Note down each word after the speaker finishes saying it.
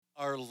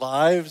Our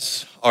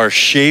lives are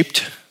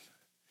shaped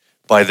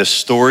by the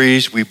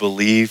stories we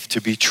believe to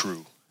be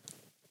true.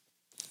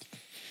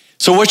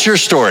 So what's your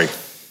story?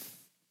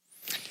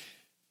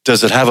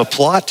 Does it have a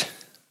plot?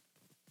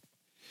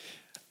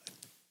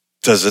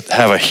 Does it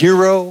have a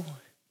hero?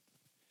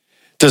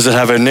 Does it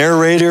have a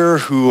narrator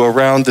who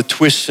around the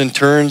twists and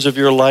turns of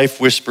your life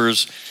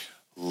whispers,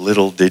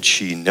 "Little did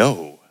she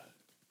know"?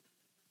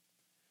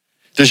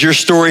 Does your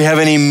story have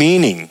any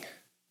meaning?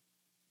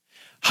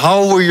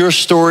 How will your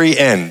story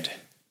end?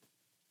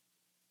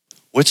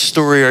 What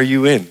story are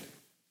you in?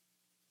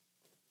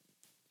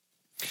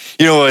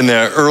 You know, in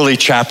the early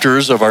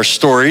chapters of our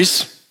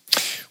stories,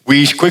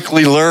 we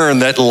quickly learn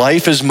that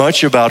life is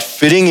much about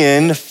fitting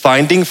in,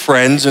 finding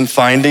friends, and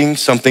finding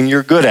something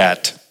you're good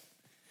at.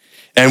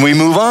 And we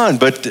move on,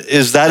 but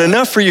is that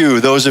enough for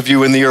you, those of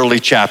you in the early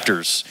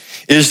chapters?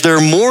 Is there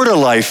more to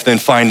life than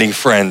finding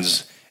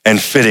friends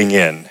and fitting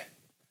in?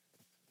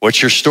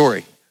 What's your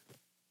story?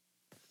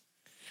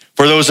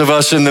 For those of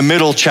us in the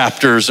middle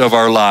chapters of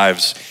our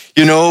lives,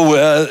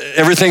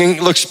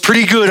 everything looks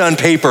pretty good on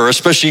paper,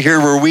 especially here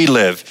where we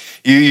live.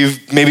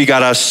 You've maybe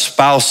got a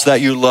spouse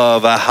that you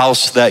love, a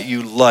house that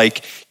you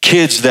like,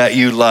 kids that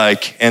you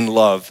like and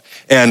love,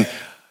 and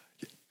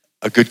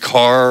a good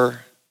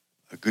car,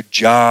 a good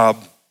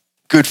job,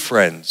 good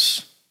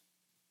friends.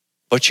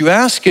 But you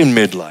ask in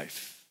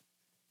midlife,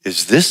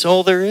 is this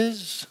all there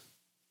is?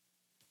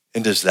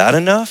 And is that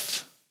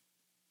enough?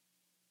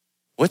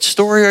 What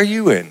story are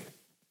you in?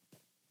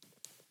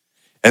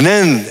 And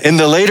then in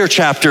the later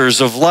chapters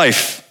of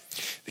life,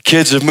 the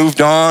kids have moved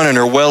on and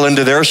are well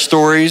into their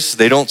stories.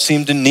 They don't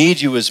seem to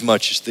need you as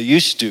much as they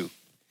used to.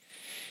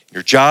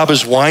 Your job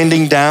is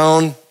winding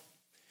down.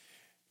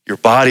 Your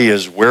body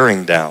is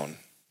wearing down.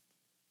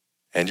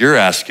 And you're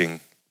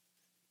asking,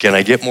 can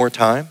I get more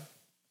time?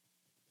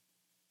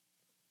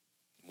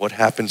 What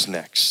happens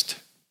next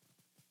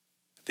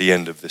at the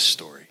end of this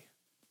story?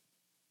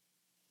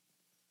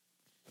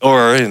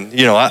 Or, I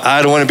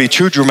don't want to be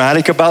too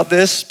dramatic about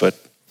this, but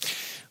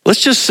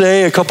let's just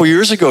say a couple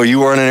years ago you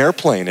were on an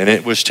airplane and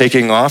it was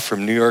taking off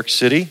from New York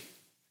City,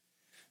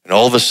 and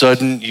all of a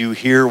sudden you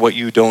hear what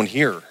you don't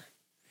hear,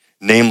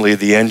 namely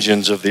the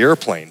engines of the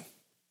airplane.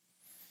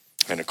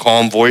 And a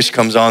calm voice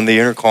comes on the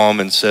intercom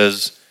and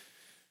says,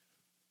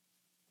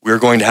 "We're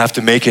going to have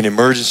to make an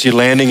emergency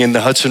landing in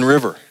the Hudson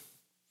River.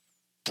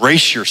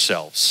 Brace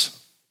yourselves."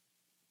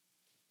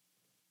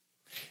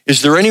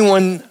 Is there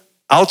anyone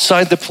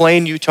outside the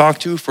plane you talk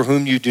to for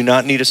whom you do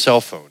not need a cell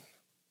phone?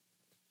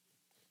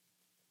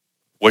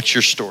 What's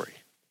your story?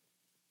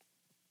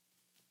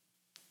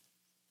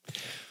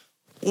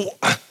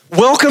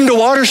 Welcome to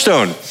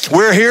Waterstone.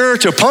 We're here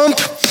to pump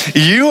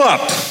you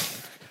up.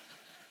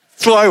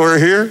 That's why we're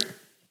here.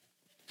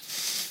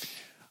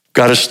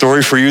 Got a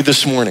story for you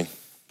this morning.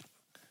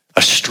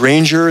 A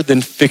stranger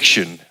than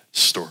fiction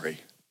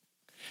story.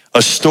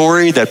 A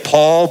story that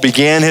Paul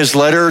began his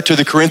letter to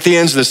the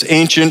Corinthians, this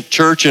ancient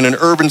church in an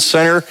urban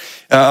center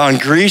on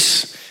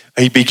Greece.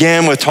 He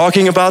began with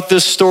talking about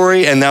this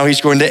story, and now he's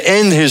going to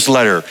end his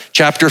letter,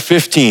 chapter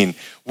 15,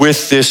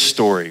 with this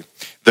story.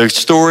 The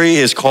story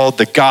is called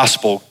the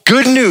gospel.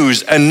 Good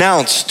news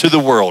announced to the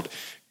world.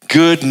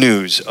 Good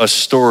news, a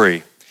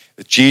story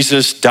that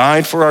Jesus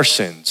died for our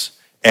sins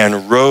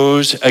and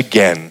rose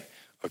again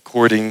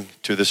according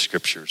to the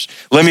scriptures.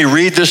 Let me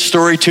read this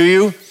story to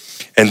you,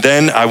 and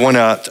then I want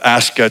to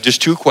ask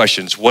just two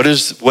questions. What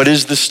is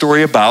the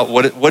story about?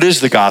 What is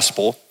the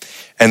gospel?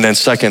 And then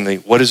secondly,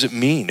 what does it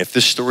mean? If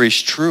this story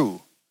is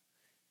true,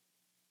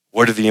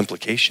 what are the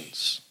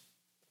implications?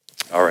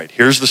 All right,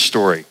 here's the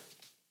story.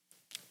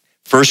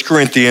 1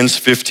 Corinthians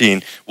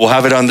 15. We'll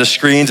have it on the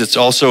screens. It's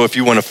also, if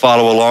you want to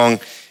follow along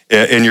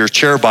in your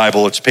chair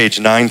Bible, it's page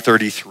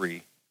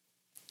 933.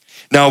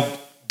 Now,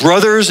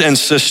 brothers and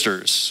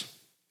sisters,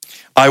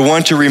 I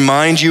want to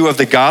remind you of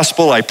the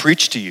gospel I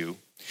preached to you,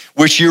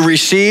 which you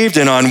received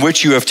and on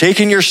which you have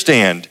taken your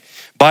stand.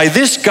 By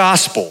this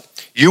gospel,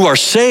 you are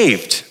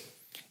saved,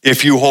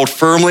 if you hold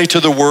firmly to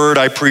the word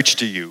I preached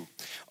to you.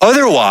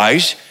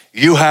 Otherwise,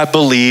 you have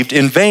believed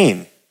in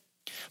vain.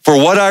 For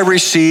what I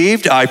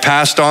received, I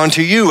passed on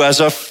to you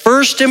as of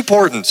first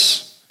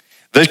importance,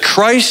 that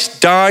Christ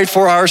died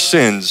for our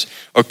sins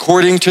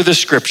according to the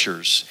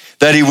scriptures,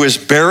 that he was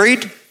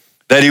buried,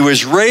 that he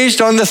was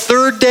raised on the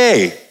third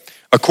day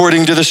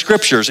according to the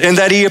scriptures, and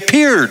that he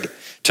appeared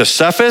to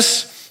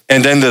Cephas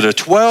and then to the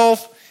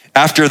 12.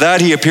 After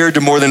that, he appeared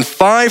to more than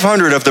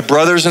 500 of the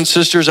brothers and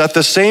sisters at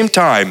the same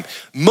time,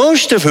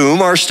 most of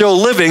whom are still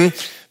living,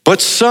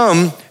 but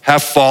some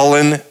have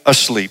fallen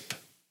asleep.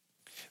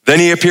 Then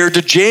he appeared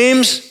to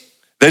James,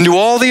 then to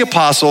all the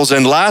apostles,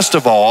 and last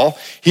of all,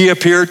 he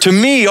appeared to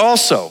me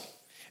also,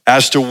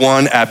 as to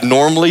one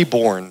abnormally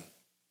born.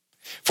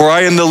 For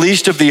I am the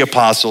least of the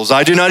apostles.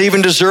 I do not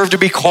even deserve to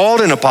be called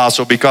an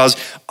apostle because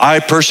I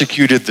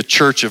persecuted the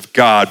church of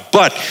God.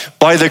 But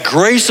by the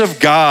grace of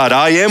God,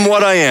 I am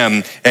what I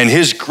am, and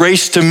his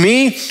grace to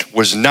me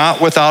was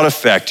not without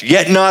effect.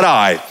 Yet not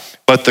I,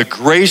 but the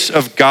grace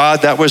of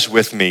God that was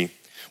with me.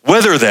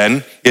 Whether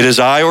then it is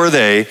I or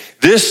they,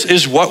 this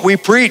is what we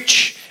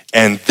preach,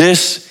 and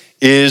this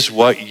is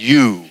what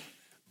you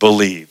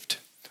believed.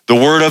 The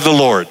word of the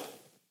Lord.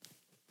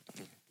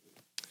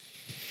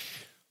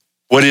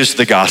 What is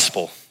the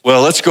gospel?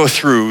 Well, let's go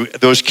through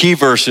those key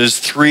verses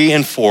 3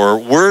 and 4,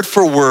 word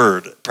for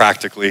word,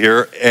 practically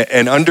here,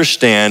 and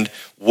understand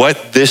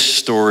what this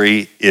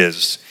story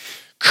is.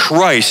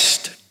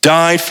 Christ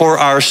died for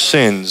our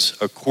sins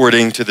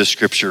according to the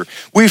scripture.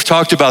 We've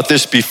talked about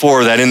this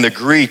before, that in the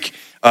Greek,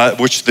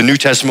 which the New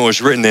Testament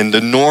was written in,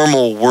 the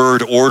normal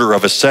word order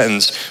of a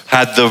sentence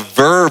had the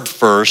verb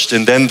first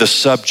and then the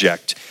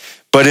subject.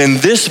 But in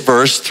this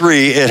verse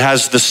 3, it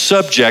has the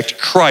subject,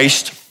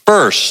 Christ,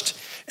 first,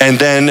 and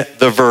then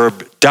the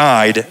verb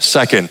died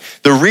second.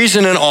 The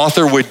reason an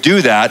author would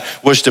do that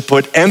was to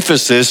put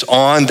emphasis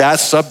on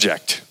that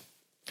subject.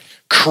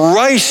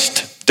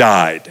 Christ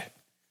died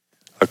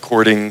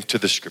according to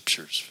the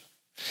scriptures.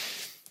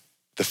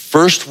 The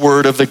first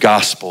word of the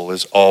gospel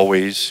is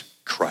always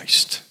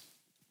Christ.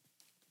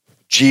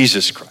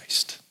 Jesus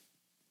Christ.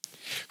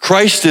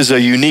 Christ is a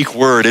unique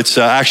word. It's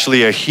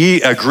actually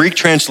a Greek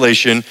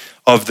translation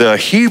of the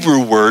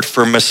Hebrew word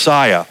for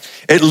Messiah.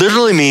 It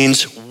literally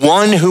means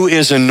one who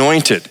is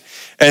anointed.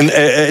 And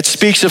it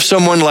speaks of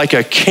someone like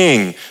a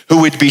king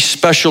who would be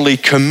specially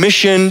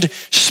commissioned,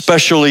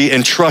 specially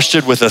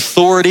entrusted with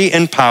authority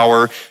and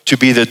power to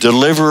be the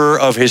deliverer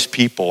of his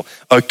people.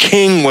 A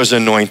king was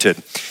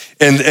anointed.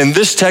 And in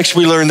this text,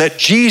 we learn that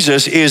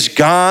Jesus is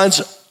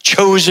God's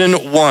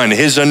chosen one,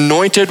 his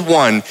anointed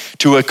one,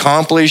 to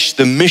accomplish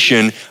the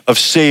mission of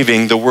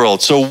saving the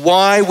world. So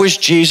why was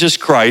Jesus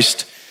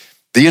Christ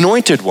the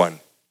anointed one?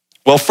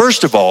 Well,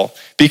 first of all,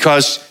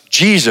 because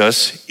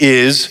Jesus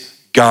is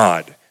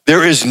God.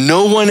 There is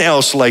no one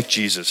else like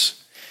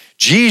Jesus.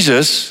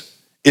 Jesus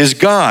is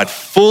God,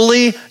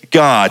 fully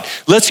God.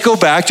 Let's go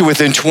back to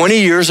within 20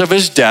 years of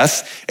his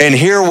death and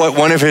hear what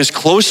one of his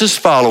closest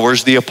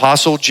followers, the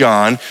Apostle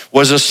John,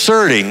 was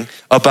asserting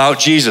about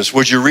Jesus.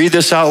 Would you read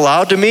this out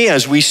loud to me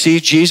as we see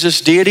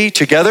Jesus' deity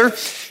together?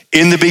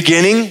 In the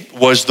beginning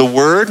was the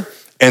Word,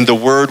 and the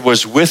Word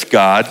was with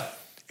God,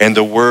 and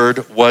the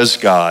Word was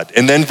God.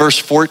 And then verse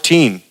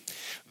 14,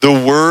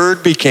 the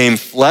Word became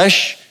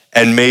flesh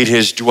and made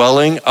his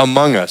dwelling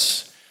among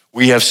us.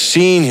 We have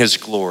seen his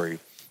glory,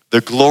 the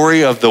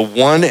glory of the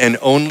one and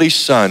only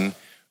Son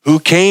who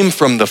came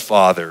from the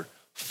Father,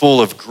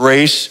 full of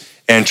grace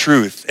and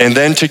truth. And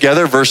then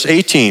together, verse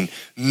 18,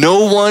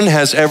 no one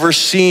has ever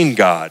seen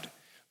God,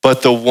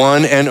 but the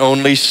one and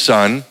only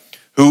Son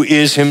who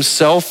is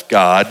himself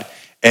God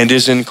and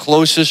is in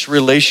closest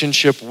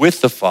relationship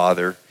with the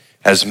Father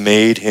has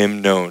made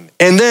him known.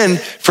 And then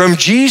from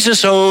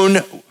Jesus' own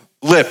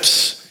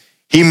lips,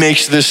 he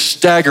makes this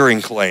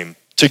staggering claim.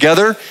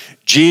 Together,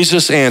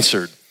 Jesus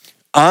answered,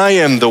 I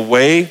am the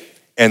way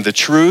and the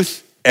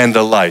truth and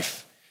the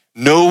life.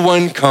 No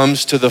one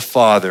comes to the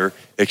Father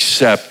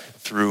except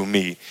through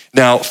me.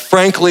 Now,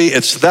 frankly,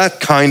 it's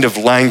that kind of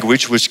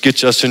language which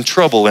gets us in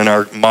trouble in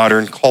our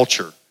modern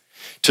culture.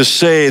 To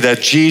say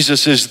that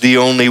Jesus is the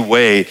only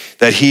way,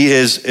 that he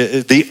is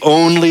the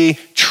only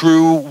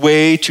true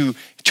way to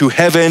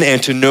heaven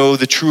and to know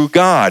the true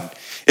God.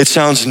 It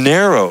sounds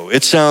narrow.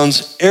 It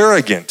sounds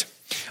arrogant.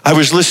 I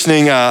was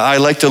listening, I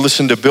like to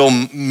listen to Bill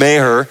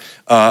Maher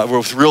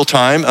with Real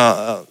Time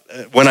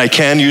when I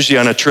can, usually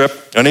on a trip.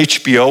 On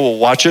HBO, we'll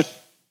watch it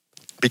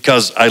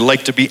because I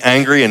like to be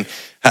angry and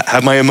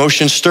have my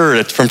emotions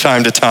stirred from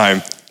time to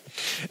time.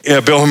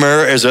 Bill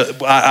Maher is,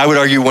 I would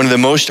argue, one of the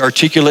most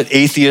articulate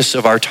atheists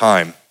of our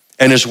time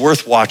and is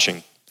worth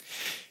watching.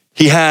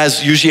 He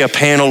has usually a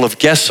panel of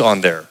guests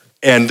on there.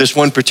 And this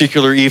one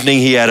particular evening,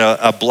 he had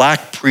a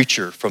black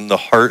preacher from the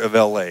heart of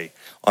LA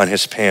on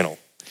his panel.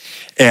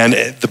 And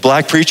the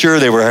black preacher,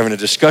 they were having a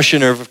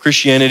discussion of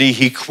Christianity.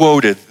 He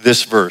quoted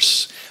this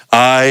verse,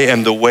 I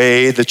am the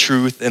way, the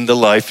truth, and the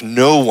life.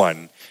 No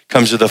one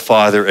comes to the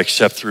Father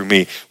except through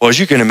me. Well, as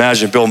you can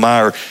imagine, Bill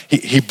Maher,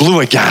 he blew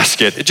a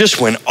gasket. It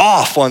just went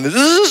off on this.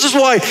 This is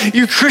why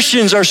you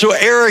Christians are so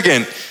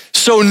arrogant,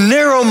 so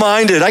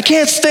narrow-minded. I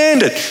can't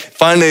stand it.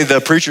 Finally, the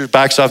preacher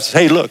backs off and says,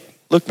 hey,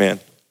 look, man,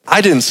 I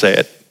didn't say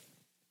it.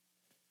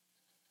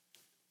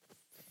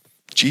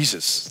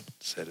 Jesus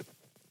said it.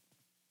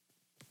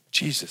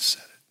 Jesus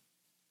said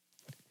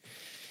it.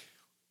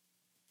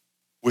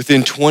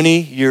 Within 20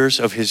 years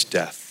of his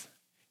death,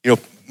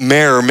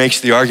 Maher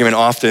makes the argument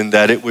often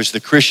that it was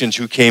the Christians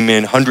who came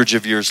in hundreds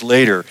of years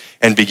later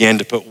and began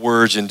to put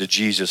words into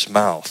Jesus'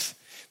 mouth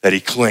that he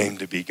claimed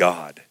to be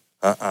God.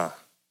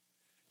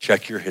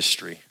 Check your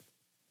history.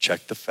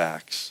 Check the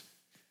facts.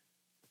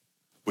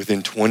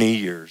 Within 20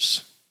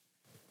 years.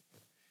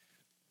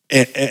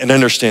 And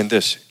understand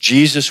this,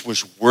 Jesus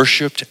was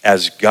worshiped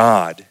as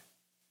God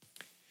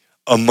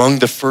among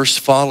the first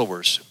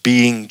followers,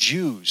 being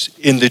Jews.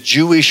 In the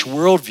Jewish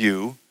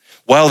worldview,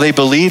 while they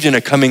believed in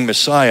a coming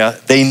Messiah,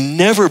 they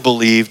never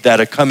believed that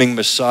a coming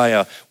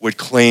Messiah would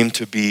claim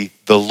to be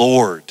the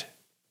Lord,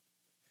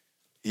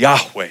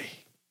 Yahweh,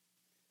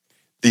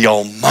 the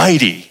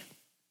Almighty.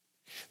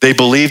 They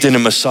believed in a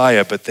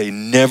Messiah, but they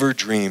never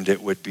dreamed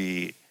it would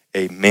be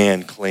a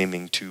man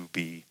claiming to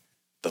be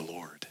the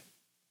Lord.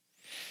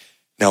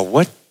 Now,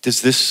 what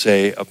does this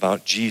say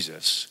about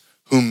Jesus,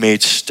 who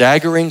made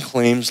staggering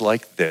claims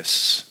like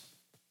this,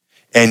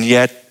 and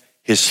yet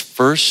his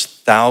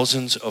first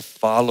thousands of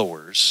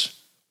followers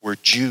were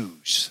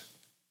Jews?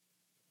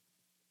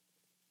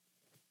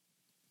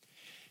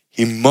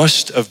 He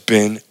must have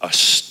been a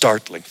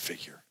startling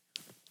figure.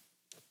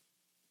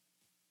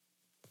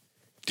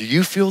 Do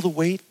you feel the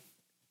weight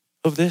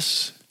of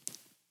this?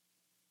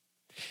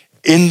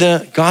 In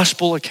the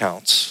gospel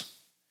accounts,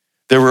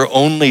 there were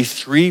only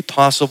 3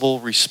 possible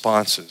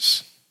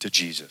responses to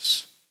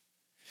Jesus.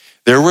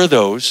 There were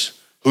those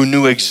who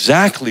knew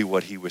exactly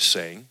what he was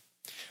saying.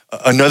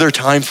 Another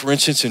time, for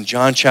instance, in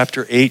John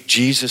chapter 8,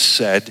 Jesus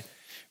said,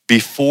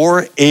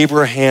 "Before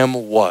Abraham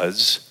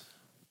was,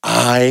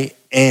 I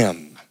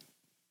am."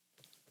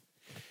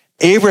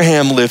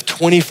 Abraham lived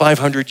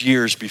 2,500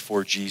 years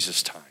before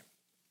Jesus' time.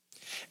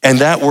 And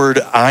that word,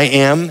 I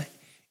am,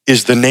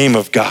 is the name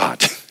of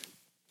God,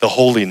 the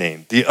holy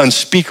name, the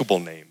unspeakable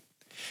name.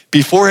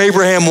 Before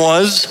Abraham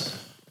was,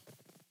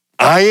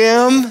 I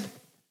am,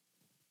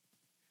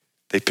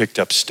 they picked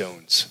up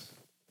stones.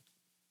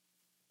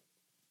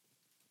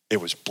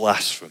 It was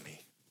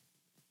blasphemy.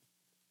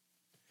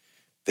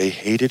 They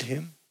hated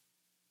him.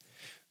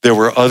 There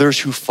were others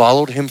who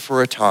followed him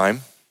for a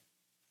time,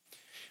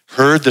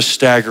 heard the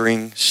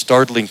staggering,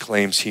 startling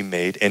claims he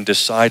made, and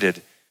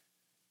decided,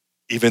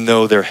 even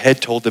though their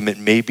head told them it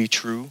may be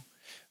true,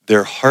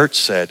 their heart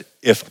said,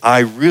 if I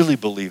really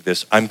believe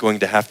this, I'm going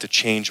to have to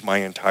change my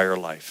entire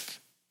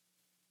life.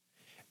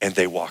 And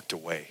they walked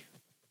away.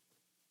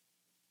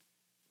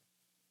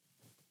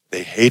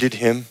 They hated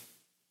him,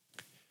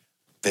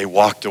 they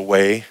walked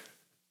away,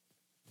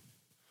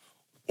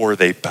 or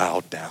they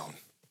bowed down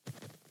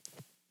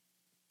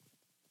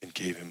and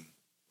gave him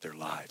their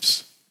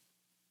lives.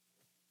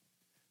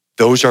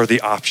 Those are the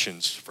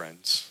options,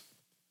 friends.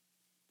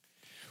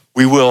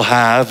 We will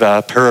have,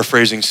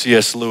 paraphrasing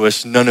C.S.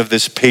 Lewis, none of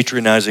this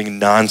patronizing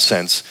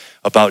nonsense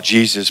about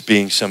Jesus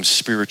being some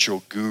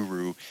spiritual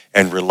guru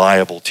and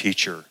reliable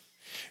teacher.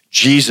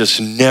 Jesus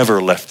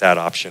never left that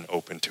option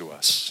open to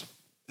us.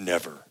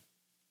 Never.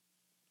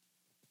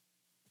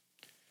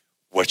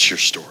 What's your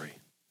story?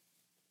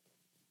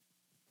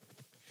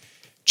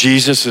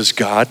 Jesus is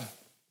God.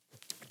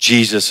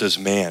 Jesus is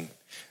man.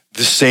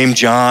 The same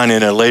John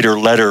in a later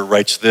letter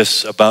writes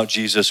this about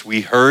Jesus: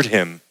 we heard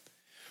him,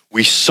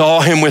 we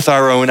saw him with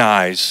our own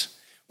eyes,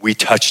 we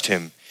touched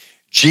him.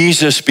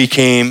 Jesus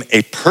became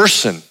a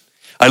person.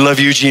 I love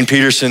Eugene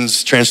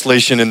Peterson's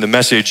translation in the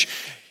Message.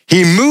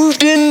 He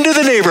moved into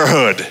the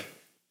neighborhood.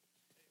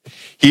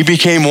 He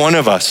became one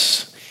of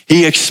us.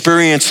 He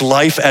experienced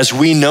life as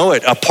we know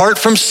it, apart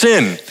from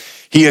sin.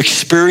 He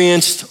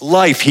experienced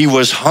life. He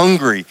was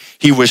hungry.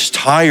 He was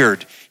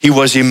tired. He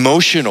was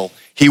emotional.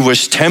 He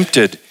was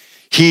tempted.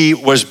 He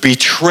was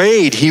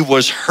betrayed. He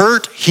was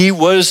hurt. He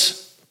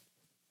was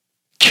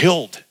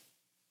killed.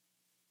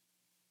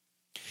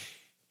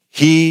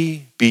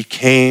 He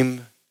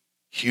became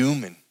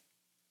human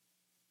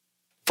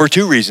for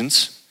 2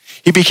 reasons.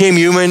 He became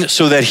human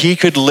so that he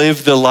could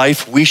live the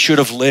life we should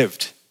have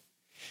lived.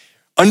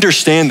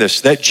 Understand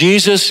this, that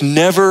Jesus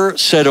never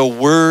said a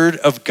word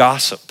of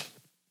gossip.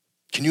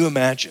 Can you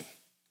imagine?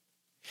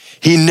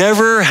 He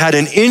never had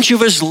an inch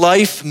of his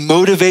life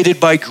motivated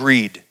by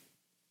greed.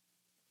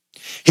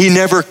 He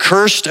never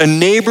cursed a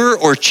neighbor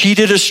or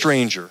cheated a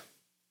stranger.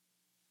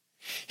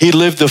 He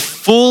lived the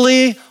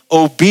fully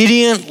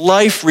obedient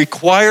life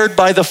required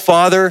by the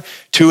Father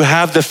to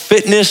have the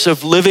fitness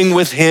of living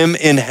with him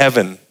in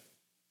heaven.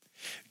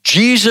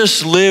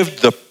 Jesus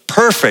lived the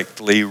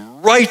perfectly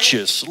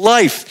righteous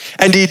life,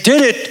 and he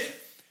did it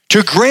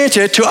to grant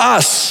it to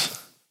us.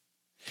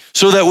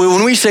 So that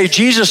when we say,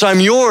 Jesus, I'm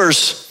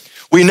yours,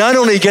 we not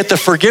only get the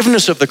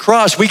forgiveness of the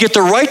cross, we get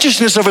the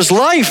righteousness of his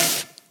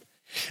life.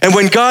 And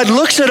when God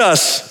looks at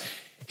us,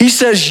 he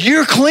says,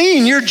 you're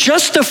clean, you're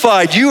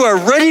justified, you are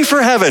ready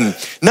for heaven,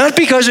 not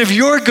because of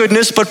your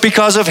goodness, but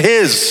because of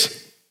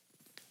his.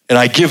 And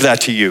I give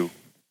that to you.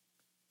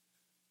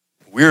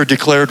 We are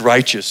declared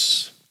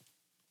righteous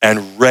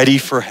and ready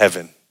for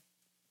heaven.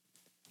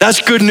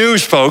 That's good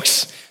news,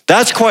 folks.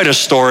 That's quite a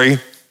story.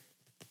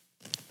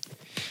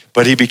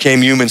 But he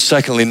became human,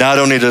 secondly, not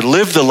only to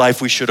live the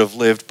life we should have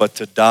lived, but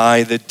to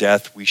die the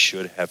death we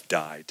should have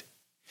died.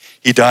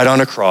 He died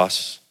on a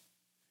cross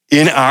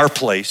in our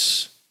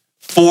place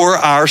for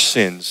our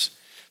sins,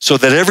 so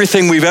that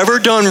everything we've ever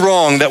done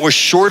wrong that was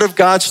short of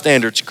God's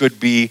standards could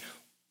be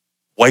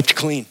wiped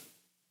clean,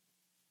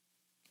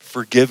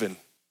 forgiven,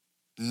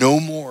 no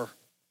more.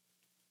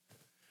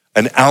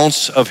 An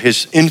ounce of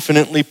his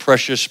infinitely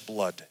precious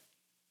blood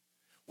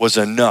was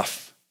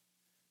enough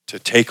to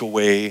take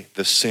away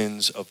the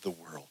sins of the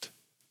world,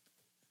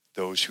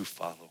 those who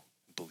follow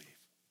and believe.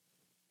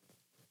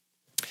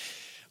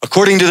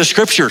 According to the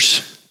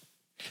scriptures,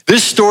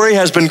 this story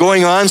has been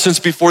going on since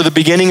before the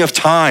beginning of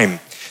time.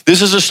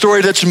 This is a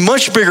story that's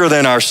much bigger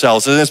than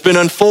ourselves, and it's been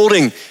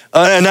unfolding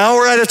an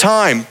hour at a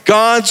time.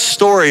 God's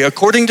story,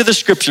 according to the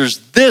scriptures,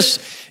 this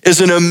is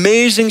an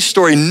amazing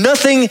story.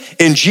 Nothing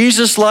in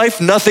Jesus'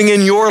 life, nothing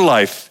in your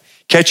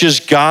life catches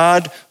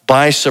God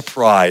by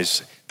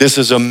surprise. This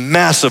is a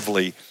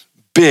massively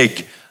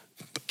big,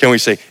 can we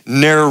say,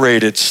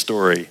 narrated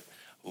story.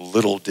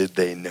 Little did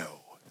they know.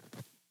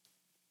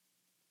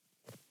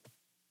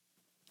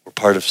 We're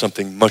part of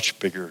something much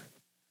bigger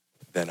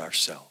than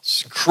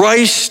ourselves.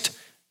 Christ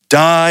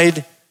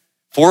died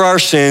for our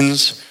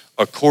sins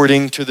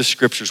according to the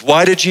scriptures.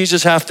 Why did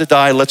Jesus have to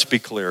die? Let's be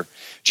clear.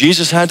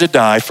 Jesus had to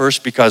die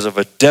first because of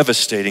a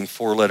devastating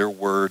 4-letter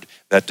word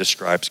that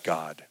describes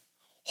God: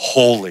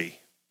 holy.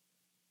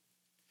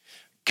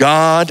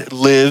 God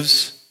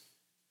lives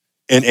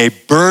in a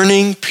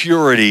burning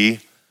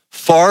purity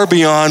far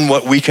beyond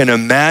what we can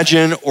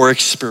imagine or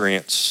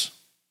experience.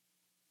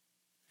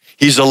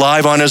 He's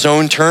alive on his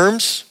own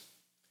terms,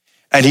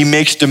 and he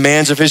makes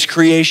demands of his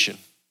creation.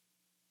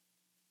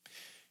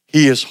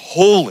 He is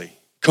holy,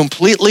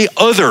 completely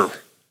other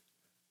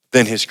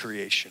than his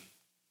creation.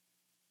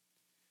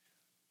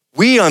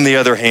 We, on the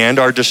other hand,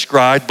 are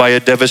described by a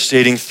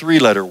devastating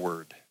 3-letter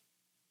word: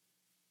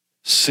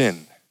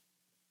 sin.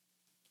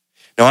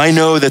 Now, I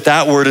know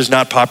that word is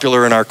not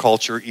popular in our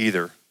culture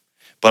either,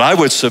 but I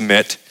would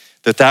submit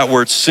that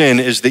word sin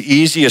is the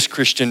easiest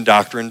Christian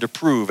doctrine to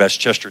prove, as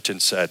Chesterton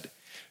said.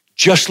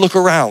 Just look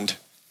around.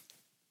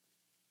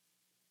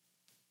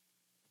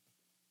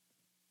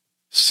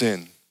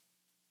 Sin.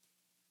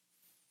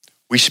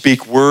 We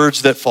speak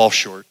words that fall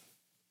short.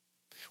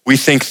 We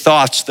think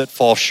thoughts that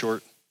fall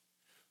short.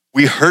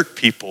 We hurt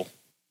people.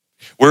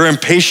 We're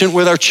impatient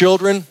with our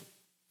children,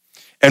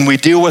 and we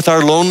deal with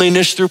our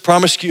loneliness through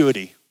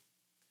promiscuity.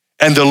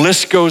 And the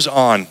list goes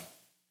on.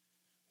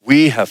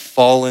 We have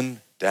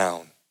fallen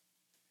down,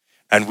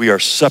 and we are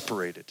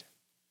separated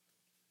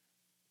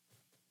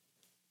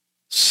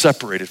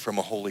from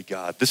a holy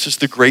God. This is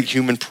the great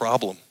human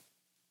problem.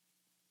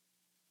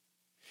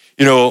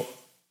 You know,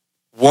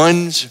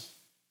 one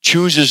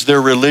chooses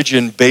their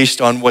religion based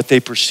on what they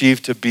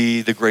perceive to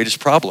be the greatest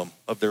problem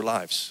of their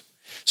lives.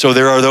 So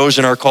there are those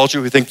in our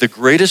culture who think the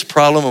greatest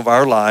problem of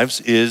our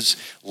lives is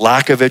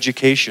lack of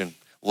education,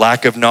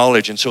 lack of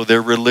knowledge. And so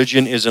their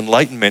religion is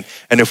enlightenment.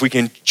 And if we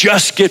can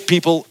just get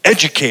people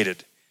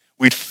educated,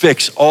 we'd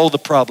fix all the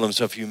problems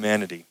of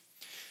humanity.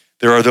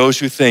 There are those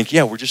who think,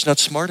 we're just not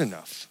smart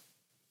enough.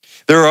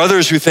 There are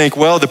others who think,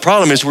 well, the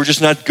problem is we're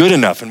just not good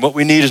enough. And what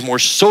we need is more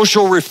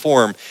social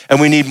reform.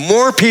 And we need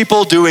more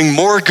people doing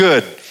more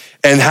good.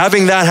 And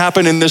having that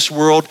happen in this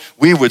world,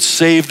 we would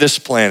save this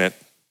planet.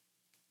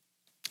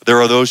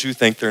 There are those who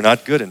think they're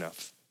not good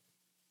enough.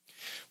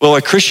 Well,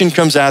 a Christian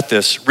comes at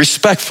this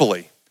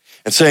respectfully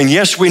and saying,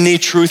 yes, we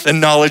need truth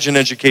and knowledge and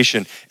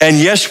education. And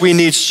yes, we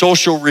need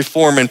social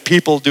reform and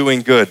people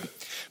doing good.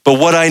 But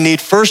what I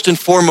need first and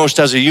foremost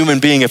as a human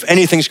being, if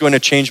anything's going to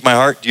change my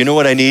heart, do you know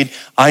what I need?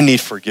 I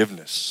need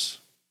forgiveness.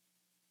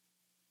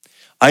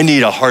 I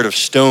need a heart of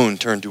stone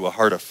turned to a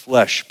heart of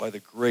flesh by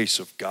the grace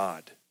of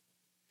God.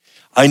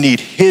 I need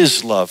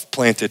his love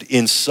planted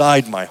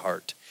inside my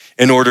heart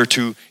in order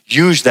to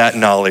use that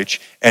knowledge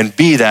and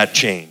be that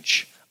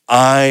change.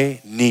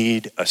 I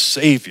need a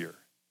Savior.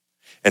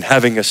 And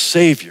having a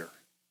Savior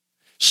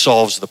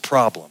solves the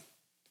problem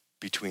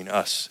between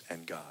us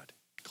and God,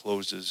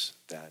 closes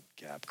that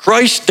gap.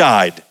 Christ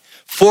died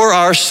for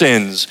our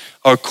sins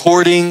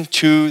according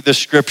to the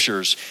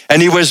scriptures.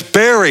 And he was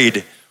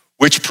buried,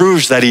 which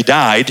proves that he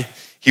died.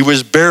 He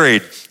was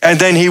buried. And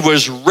then he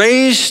was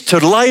raised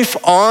to life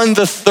on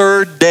the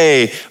 3rd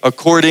day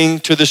according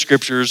to the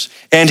scriptures.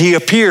 And he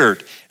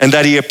appeared. And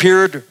that he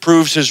appeared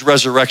proves his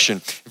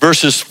resurrection.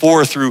 Verses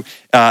 4 through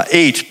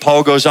 8,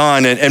 Paul goes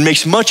on and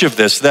makes much of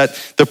this, that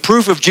the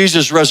proof of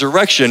Jesus'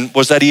 resurrection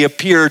was that he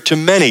appeared to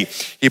many.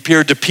 He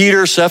appeared to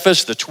Peter,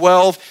 Cephas, the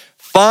 12,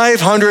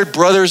 500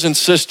 brothers and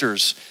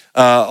sisters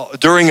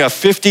during a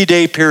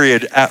 50-day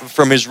period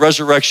from his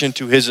resurrection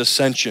to his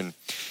ascension.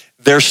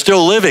 They're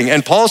still living.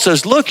 And Paul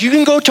says, look, you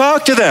can go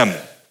talk to them.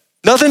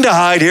 Nothing to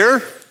hide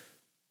here.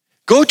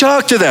 Go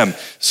talk to them.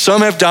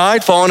 Some have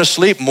died, fallen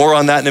asleep, more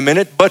on that in a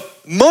minute, but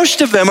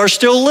most of them are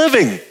still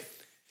living.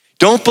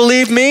 Don't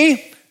believe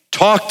me?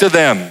 Talk to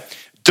them.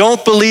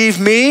 Don't believe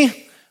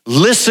me?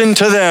 Listen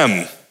to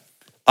them.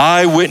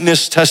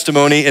 Eyewitness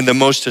testimony in the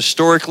most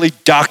historically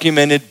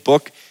documented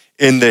book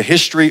in the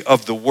history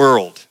of the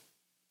world.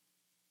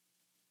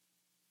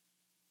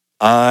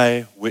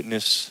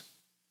 Eyewitness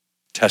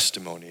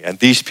testimony. And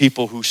these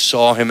people who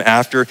saw him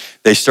after,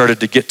 they started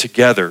to get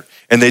together.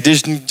 And they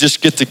didn't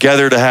just get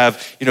together to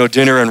have,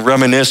 dinner and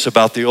reminisce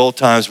about the old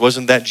times.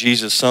 Wasn't that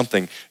Jesus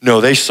something?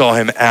 No, they saw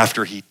him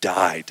after he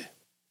died.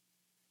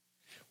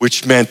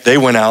 Which meant they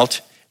went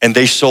out and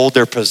they sold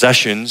their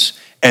possessions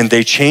and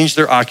they changed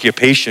their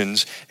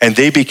occupations and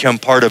they become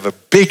part of a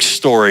big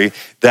story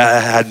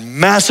that had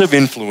massive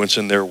influence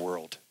in their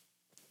world.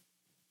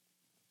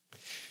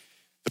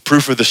 The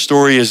proof of the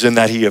story is in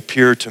that he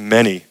appeared to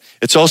many.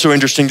 It's also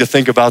interesting to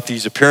think about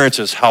these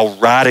appearances, how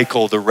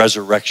radical the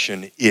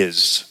resurrection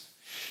is.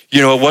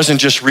 It wasn't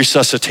just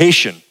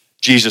resuscitation,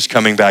 Jesus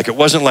coming back. It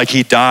wasn't like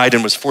he died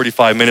and was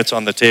 45 minutes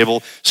on the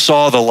table,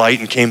 saw the light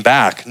and came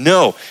back.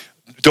 No,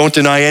 don't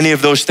deny any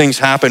of those things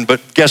happened,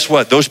 but guess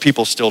what? Those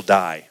people still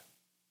die.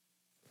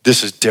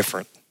 This is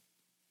different.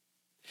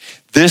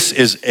 This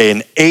is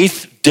an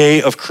 8th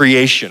day of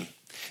creation.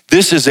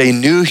 This is a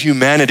new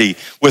humanity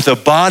with a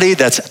body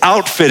that's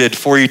outfitted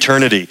for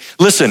eternity.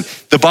 Listen,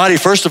 the body,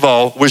 first of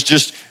all, was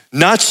just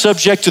not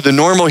subject to the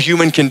normal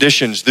human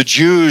conditions. The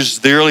Jews,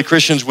 the early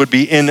Christians, would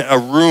be in a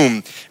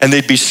room and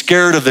they'd be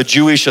scared of the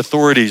Jewish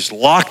authorities,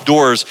 locked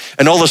doors,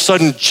 and all of a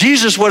sudden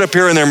Jesus would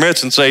appear in their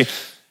midst and say,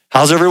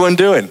 "How's everyone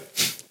doing?"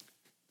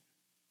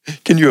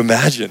 Can you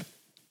imagine?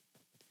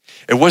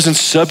 It wasn't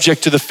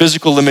subject to the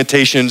physical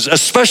limitations,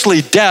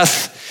 especially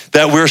death,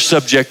 that we're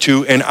subject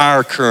to in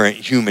our current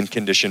human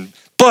condition.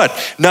 But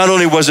not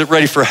only was it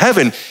ready for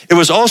heaven, it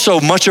was also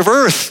much of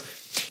earth.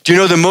 Do you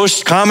know the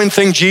most common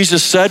thing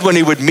Jesus said when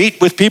he would meet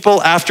with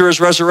people after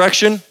his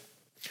resurrection?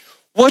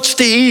 "What's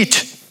to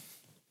eat?"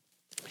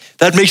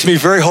 That makes me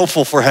very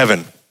hopeful for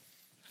heaven.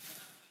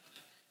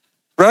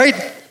 Right?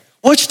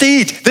 What's to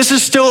eat? This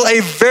is still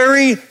a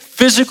very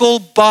physical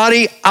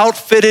body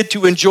outfitted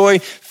to enjoy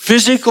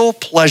physical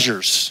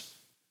pleasures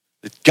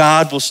that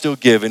God will still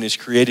give in his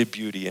created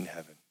beauty in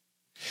heaven.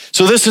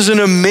 So this is an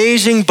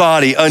amazing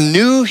body, a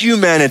new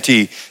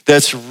humanity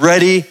that's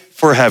ready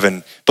for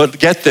heaven. But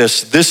get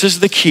this is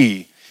the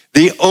key.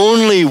 The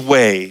only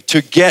way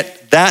to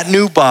get that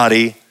new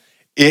body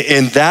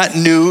in that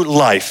new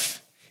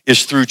life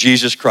is through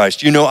Jesus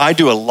Christ. You know, I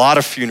do a lot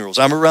of funerals.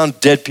 I'm around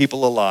dead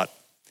people a lot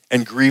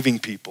and grieving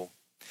people.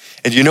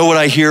 And you know what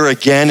I hear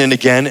again and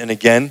again and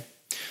again?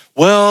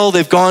 Well,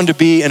 they've gone to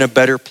be in a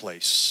better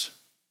place.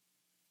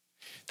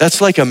 That's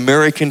like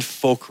American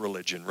folk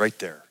religion right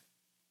there.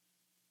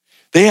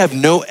 They have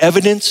no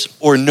evidence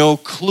or no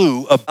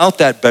clue about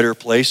that better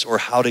place or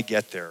how to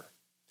get there.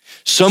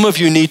 Some of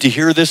you need to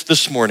hear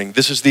this morning.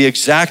 This is the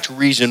exact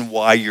reason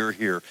why you're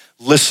here.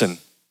 Listen,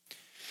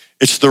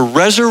 it's the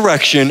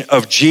resurrection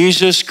of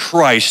Jesus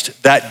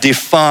Christ that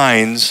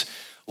defines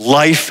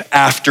life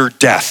after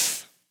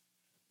death.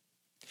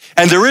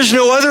 And there is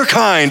no other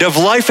kind of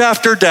life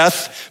after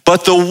death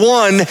but the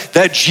one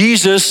that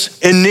Jesus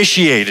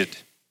initiated.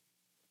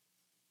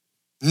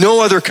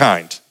 No other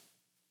kind.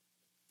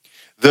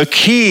 The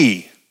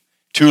key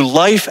to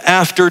life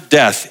after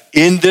death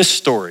in this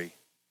story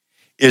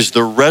is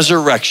the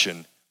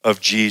resurrection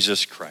of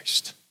Jesus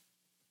Christ.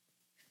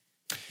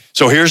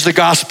 So here's the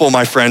gospel,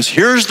 my friends.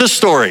 Here's the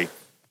story.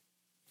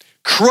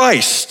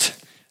 Christ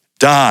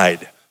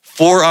died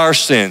for our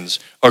sins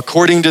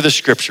according to the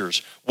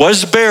scriptures,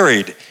 was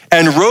buried,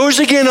 and rose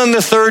again on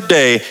the 3rd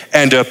day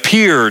and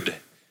appeared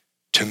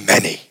to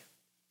many.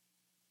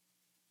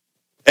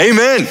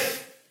 Amen.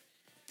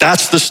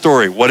 That's the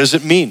story. What does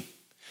it mean?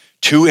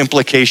 2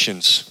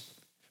 implications.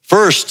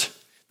 First,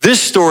 this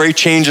story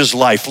changes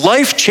life.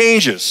 Life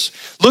changes.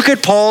 Look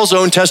at Paul's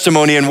own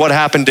testimony and what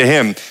happened to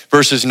him,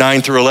 verses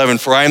 9 through 11.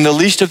 "For I am the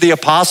least of the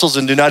apostles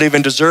and do not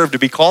even deserve to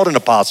be called an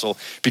apostle,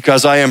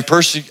 because I have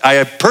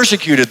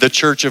persecuted the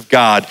church of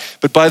God.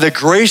 But by the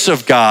grace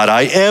of God,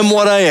 I am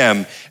what I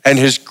am, and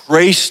his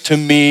grace to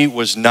me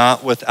was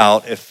not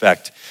without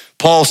effect."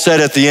 Paul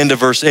said at the end of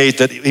verse 8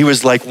 that he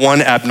was like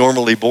one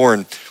abnormally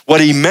born.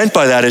 What he meant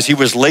by that is he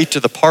was late to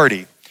the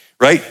party.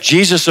 Right?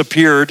 Jesus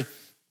appeared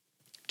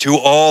to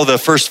all the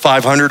first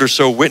 500 or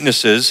so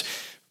witnesses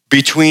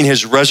between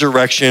his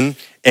resurrection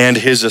and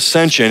his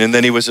ascension, and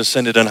then he was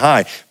ascended on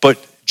high.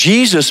 But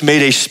Jesus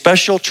made a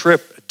special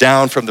trip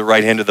down from the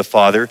right hand of the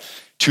Father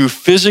to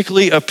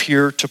physically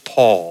appear to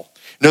Paul.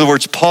 In other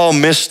words, Paul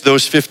missed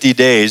those 50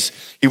 days.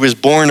 He was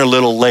born a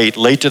little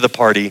late to the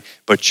party,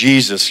 but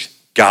Jesus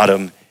got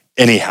him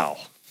anyhow.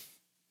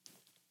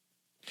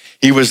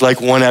 He was like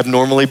one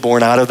abnormally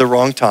born out of the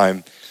wrong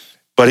time.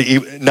 But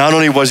not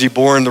only was he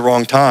born the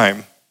wrong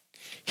time,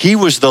 he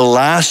was the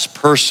last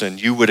person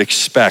you would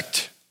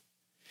expect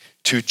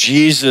for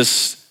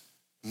Jesus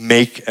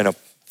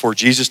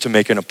to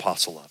make an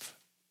apostle of,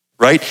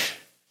 right?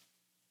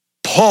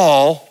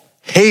 Paul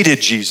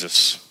hated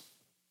Jesus.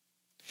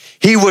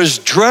 He was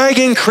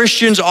dragging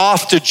Christians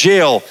off to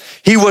jail.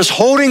 He was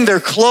holding their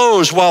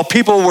clothes while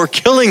people were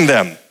killing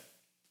them.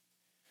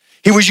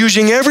 He was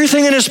using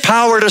everything in his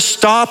power to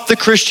stop the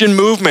Christian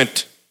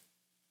movement.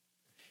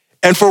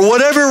 And for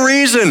whatever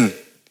reason,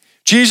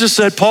 Jesus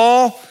said,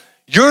 "Paul,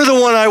 you're the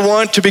one I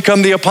want to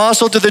become the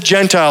apostle to the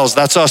Gentiles."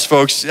 That's us,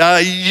 folks.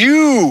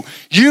 You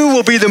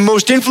will be the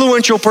most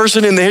influential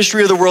person in the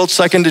history of the world,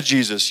 second to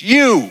Jesus.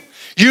 You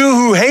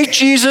who hate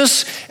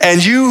Jesus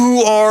and you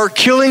who are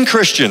killing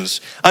Christians.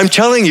 I'm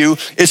telling you,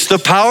 it's the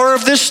power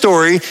of this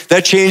story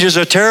that changes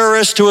a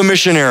terrorist to a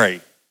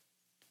missionary.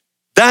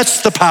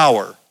 That's the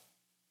power.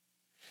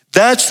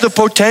 That's the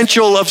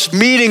potential of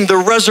meeting the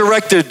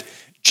resurrected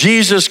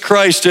Jesus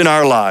Christ in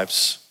our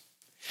lives.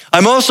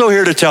 I'm also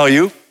here to tell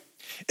you,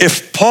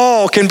 if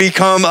Paul can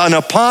become an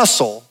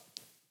apostle,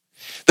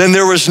 then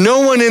there was no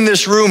one in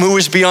this room who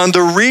was beyond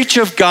the reach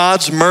of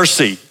God's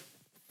mercy.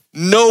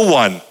 No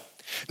one.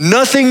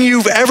 Nothing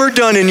you've ever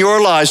done in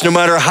your lives, no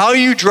matter how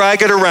you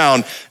drag it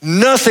around,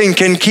 nothing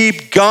can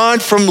keep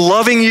God from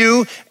loving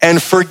you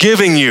and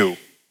forgiving you.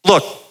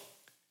 Look,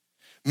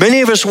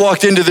 many of us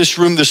walked into this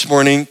room this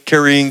morning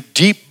carrying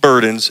deep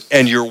burdens,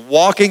 and you're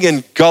walking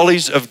in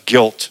gullies of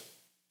guilt.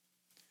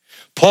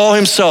 Paul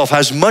himself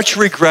has much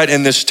regret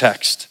in this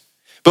text.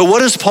 But what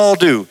does Paul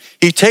do?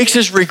 He takes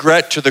his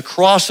regret to the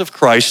cross of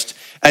Christ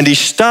and he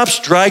stops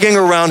dragging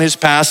around his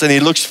past and he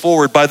looks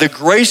forward. By the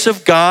grace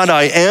of God,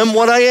 I am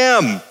what I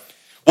am.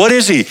 What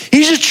is he?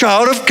 He's a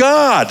child of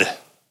God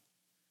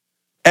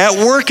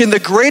at work in the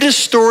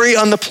greatest story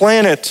on the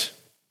planet.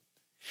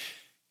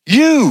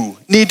 You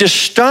need to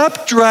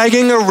stop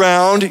dragging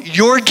around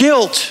your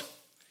guilt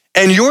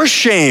and your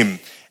shame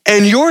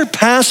and your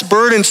past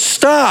burdens.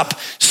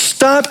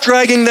 Stop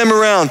dragging them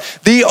around.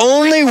 The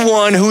only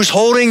one who's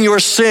holding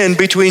your sin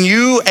between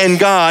you and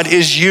God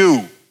is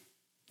you.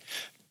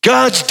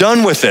 God's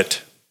done with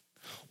it.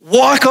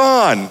 Walk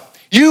on.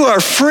 You are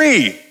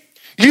free.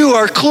 You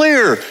are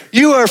clear.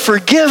 You are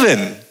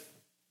forgiven.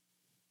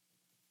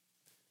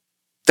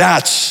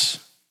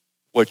 That's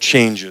what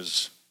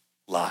changes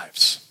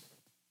lives.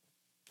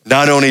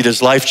 Not only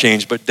does life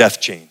change, but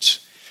death change.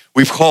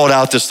 We've called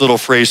out this little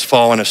phrase,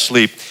 fallen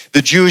asleep.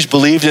 The Jews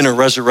believed in a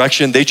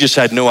resurrection. They just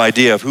had no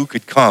idea of who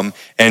could come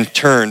and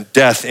turn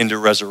death into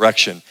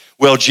resurrection.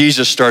 Well,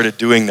 Jesus started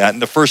doing that.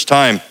 And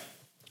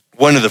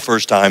one of the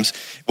first times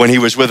when he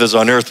was with us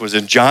on earth was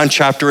in John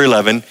chapter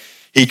 11.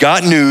 He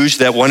got news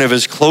that one of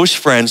his close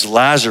friends,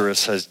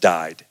 Lazarus, has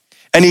died.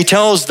 And he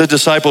tells the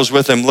disciples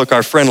with him, look,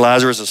 our friend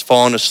Lazarus has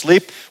fallen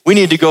asleep. We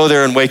need to go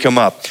there and wake him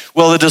up.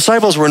 Well, the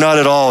disciples were not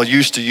at all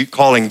used to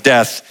calling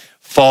death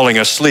falling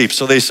asleep.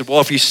 So they said,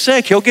 well, if he's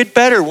sick, he'll get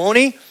better, won't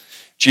he?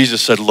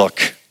 Jesus said,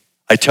 look,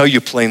 I tell you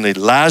plainly,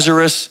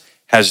 Lazarus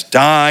has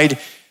died.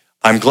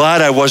 I'm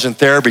glad I wasn't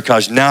there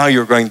because now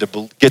you're going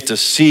to get to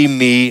see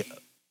me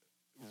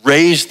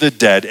raise the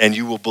dead and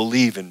you will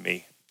believe in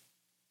me.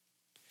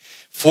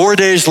 4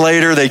 days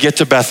later, they get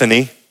to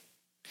Bethany.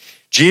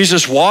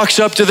 Jesus walks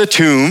up to the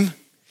tomb.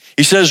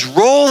 He says,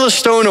 roll the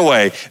stone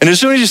away. And as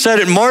soon as he said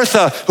it,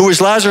 Martha, who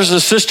is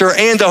Lazarus' sister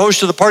and the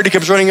host of the party,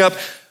 comes running up.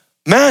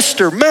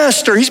 Master,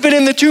 he's been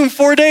in the tomb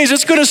 4 days.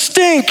 It's going to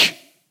stink.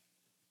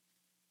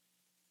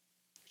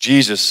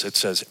 Jesus, it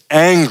says,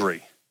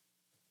 angry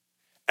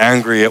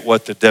at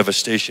what the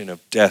devastation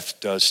of death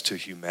does to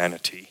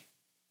humanity,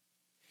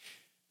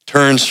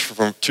 turns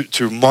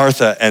to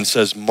Martha and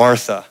says,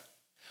 Martha,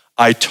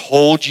 I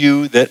told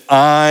you that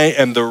I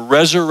am the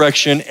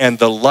resurrection and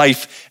the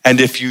life,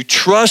 and if you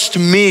trust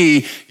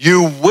me,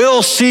 you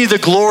will see the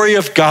glory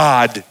of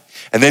God.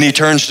 And then he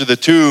turns to the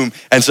tomb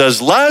and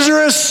says,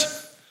 Lazarus,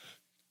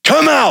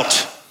 come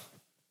out.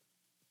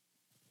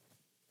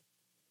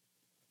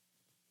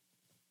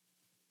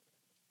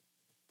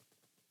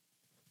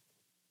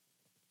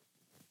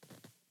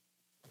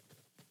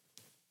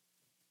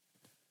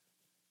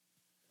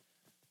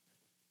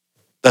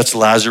 That's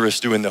Lazarus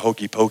doing the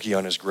hokey pokey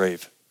on his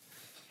grave.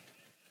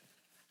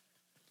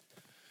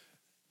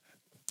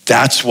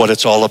 That's what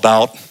it's all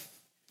about.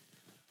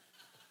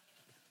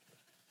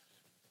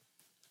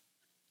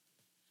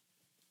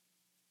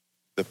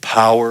 The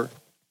power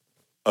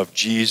of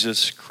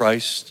Jesus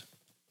Christ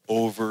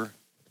over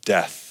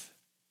death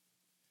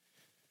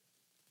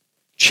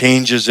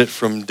changes it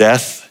from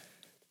death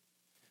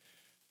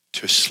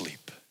to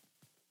sleep.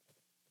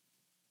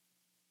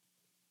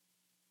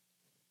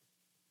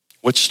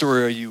 What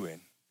story are you in?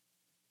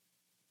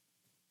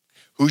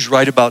 Who's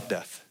right about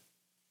death?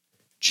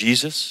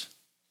 Jesus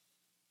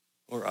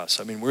or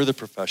us? I mean, we're the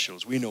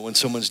professionals. We know when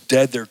someone's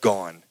dead, they're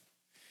gone.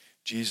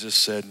 Jesus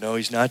said, no,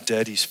 he's not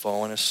dead. He's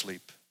fallen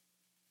asleep.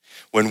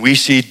 When we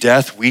see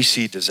death, we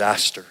see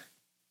disaster.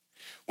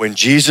 When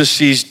Jesus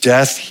sees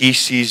death, he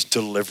sees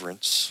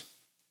deliverance.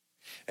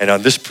 And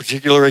on this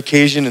particular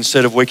occasion,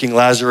 instead of waking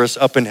Lazarus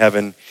up in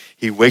heaven,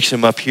 he wakes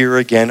him up here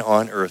again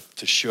on earth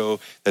to show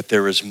that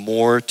there is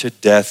more to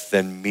death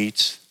than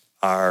meets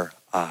our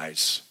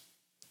eyes.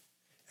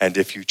 And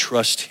if you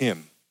trust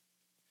him,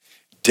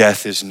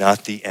 death is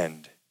not the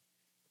end.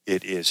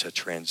 It is a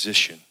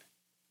transition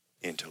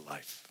into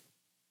life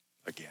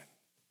again.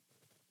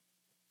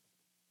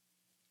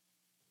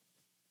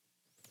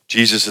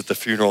 Jesus at the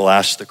funeral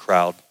asked the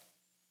crowd,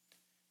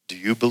 do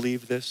you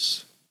believe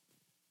this?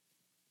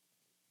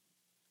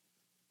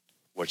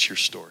 What's your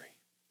story?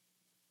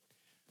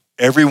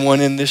 Everyone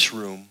in this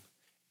room,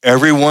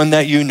 everyone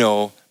that you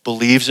know,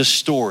 believes a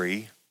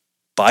story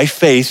by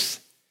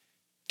faith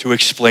to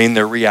explain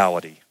their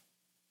reality.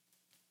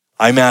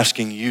 I'm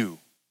asking you,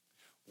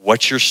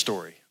 what's your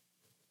story?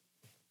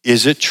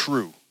 Is it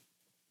true?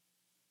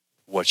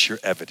 What's your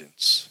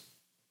evidence?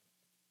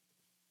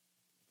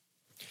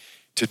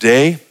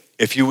 Today,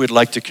 if you would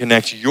like to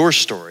connect your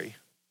story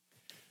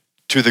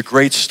to the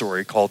great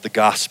story called the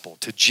gospel,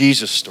 to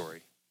Jesus'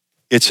 story,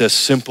 it's as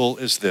simple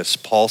as this.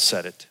 Paul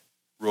said it,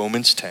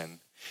 Romans 10.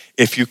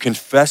 If you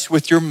confess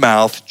with your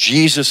mouth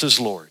Jesus is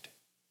Lord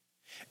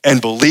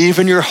and believe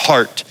in your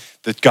heart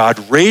that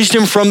God raised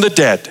him from the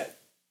dead,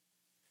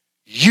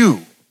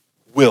 you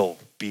will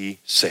be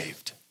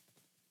saved.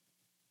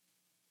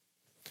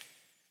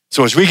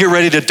 So as we get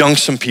ready to dunk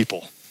some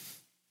people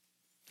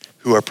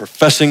who are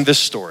professing this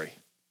story,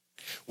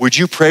 would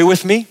you pray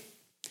with me?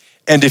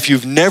 And if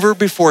you've never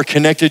before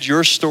connected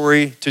your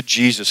story to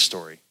Jesus'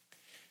 story,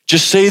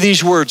 just say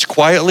these words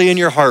quietly in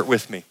your heart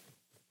with me.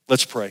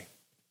 Let's pray.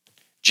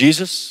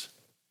 Jesus,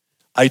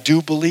 I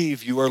do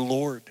believe you are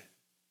Lord.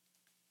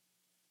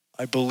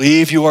 I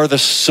believe you are the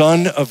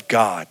Son of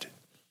God.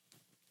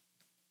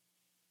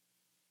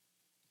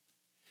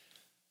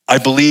 I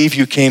believe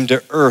you came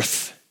to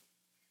earth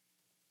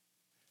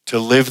to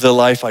live the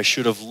life I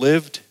should have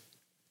lived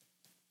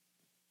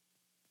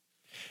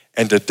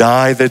and to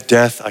die the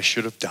death I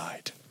should have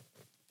died.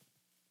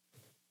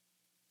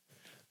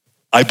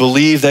 I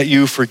believe that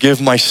you forgive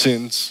my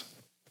sins.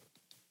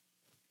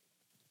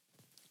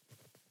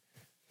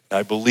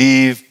 I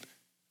believe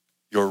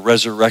your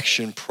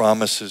resurrection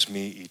promises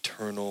me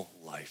eternal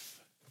life.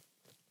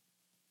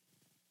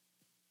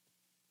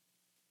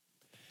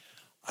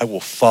 I will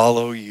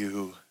follow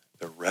you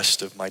the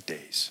rest of my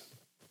days.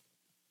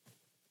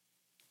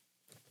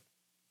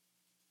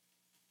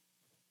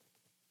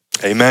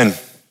 Amen.